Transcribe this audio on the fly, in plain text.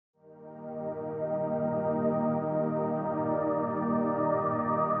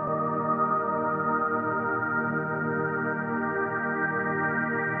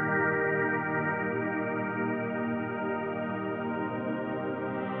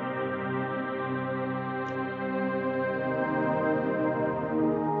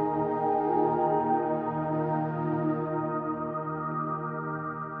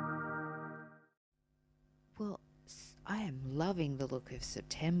loving the look of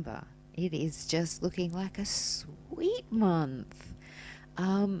September. It is just looking like a sweet month.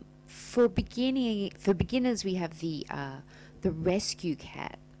 For beginners, we have the rescue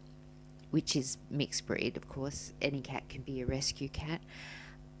cat, which is mixed breed, of course. Any cat can be a rescue cat,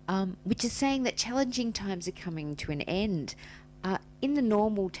 which is saying that challenging times are coming to an end. In the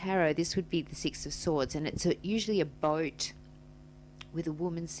normal tarot, this would be the Six of Swords, and it's usually a boat with a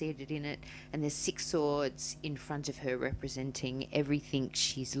woman seated in it, and there's six swords in front of her representing everything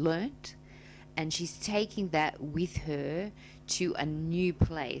she's learnt, and she's taking that with her to a new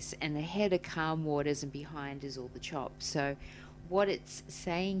place, and ahead are calm waters and behind is all the chop. So what it's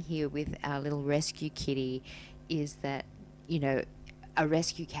saying here with our little rescue kitty is that, you know, a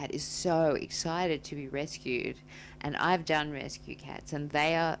rescue cat is so excited to be rescued, and I've done rescue cats, and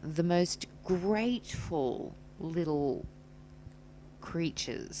they are the most grateful little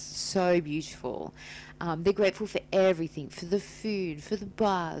creatures, so beautiful. They're grateful for everything, for the food, for the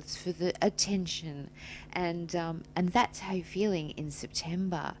baths, for the attention, and that's how you're feeling in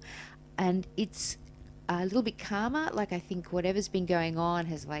September. And it's a little bit calmer. Like, I think whatever's been going on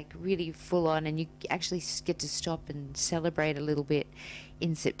has like really full on, and you actually get to stop and celebrate a little bit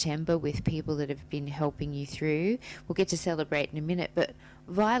in September with people that have been helping you through. We'll get to celebrate in a minute, but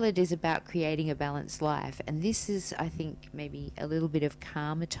Violet is about creating a balanced life, and this is, I think, maybe a little bit of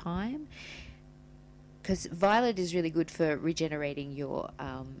calmer time, because Violet is really good for regenerating your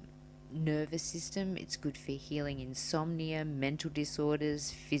nervous system. It's good for healing insomnia, mental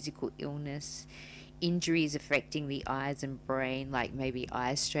disorders, physical illness, injuries affecting the eyes and brain, like maybe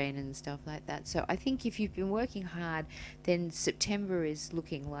eye strain and stuff like that. So I think if you've been working hard, then September is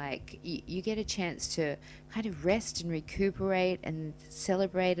looking like you get a chance to kind of rest and recuperate and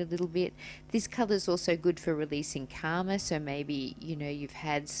celebrate a little bit. This color is also good for releasing karma. So maybe, you know, you've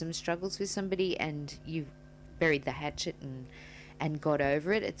had some struggles with somebody and you've buried the hatchet and got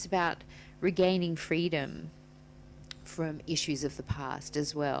over it. It's about regaining freedom from issues of the past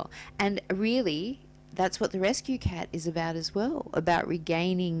as well. And really, that's what the rescue cat is about as well, about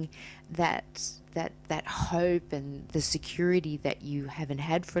regaining that hope and the security that you haven't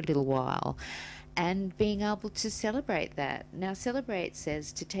had for a little while, and being able to celebrate that. Now, celebrate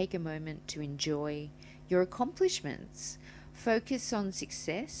says to take a moment to enjoy your accomplishments. Focus on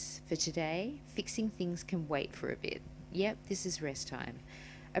success for today. Fixing things can wait for a bit. Yep, this is rest time.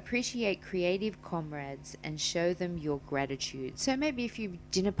 Appreciate creative comrades and show them your gratitude. So maybe a few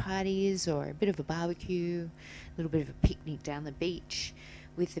dinner parties or a bit of a barbecue, a little bit of a picnic down the beach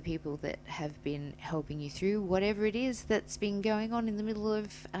with the people that have been helping you through whatever it is that's been going on in the middle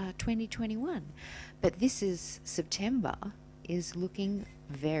of 2021. But this is September is looking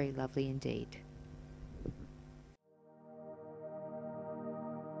very lovely indeed.